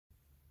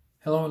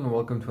Hello and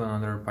welcome to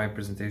another pipe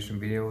presentation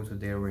video.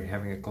 Today we're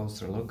having a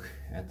closer look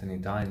at an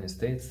Italian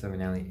estate,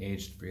 Savinelli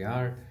aged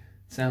Briar,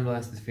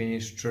 sandblasted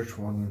finish,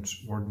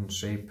 Churchwarden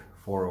shape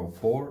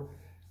 404,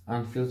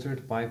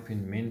 unfiltered pipe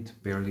in mint,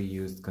 barely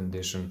used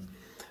condition.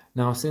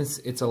 Now since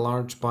it's a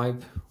large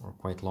pipe, or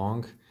quite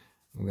long,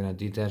 I'm gonna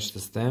detach the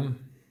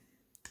stem,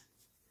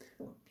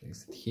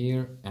 place it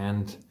here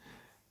and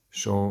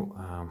show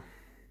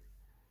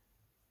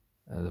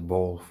the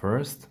bowl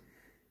first,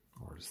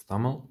 or the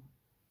stummel.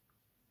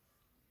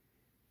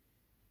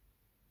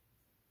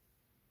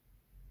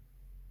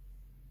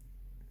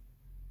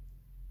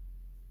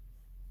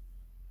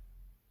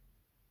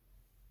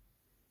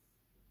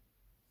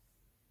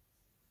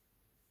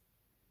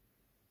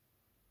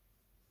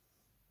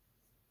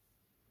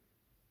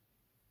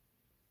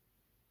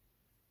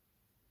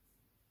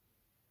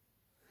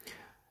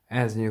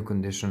 As new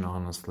condition,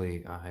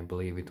 honestly, I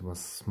believe it was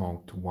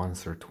smoked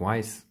once or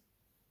twice.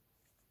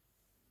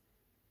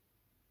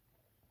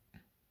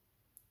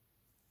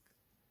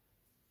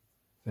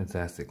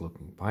 Fantastic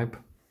looking pipe.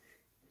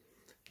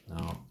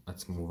 Now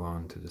let's move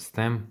on to the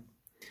stem.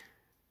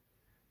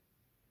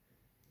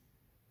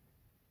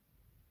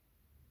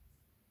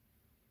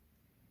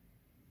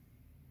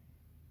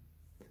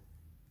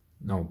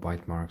 No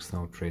bite marks,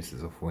 no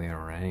traces of wear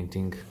or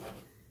anything.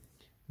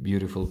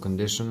 Beautiful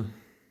condition.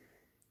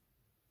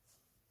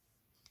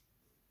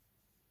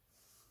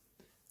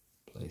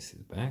 Place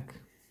it back.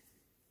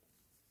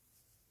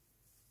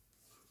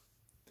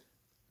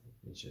 Let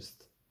me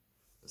just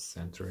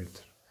center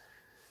it.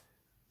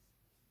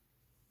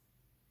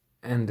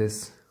 And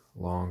this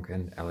long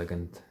and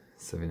elegant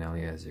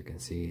Savinelli, as you can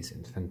see, is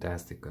in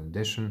fantastic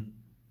condition.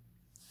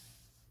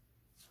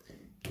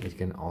 It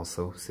can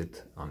also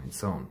sit on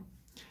its own.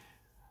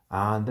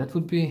 That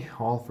would be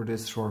all for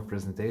this short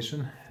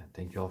presentation.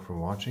 Thank you all for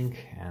watching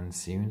and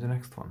see you in the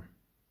next one.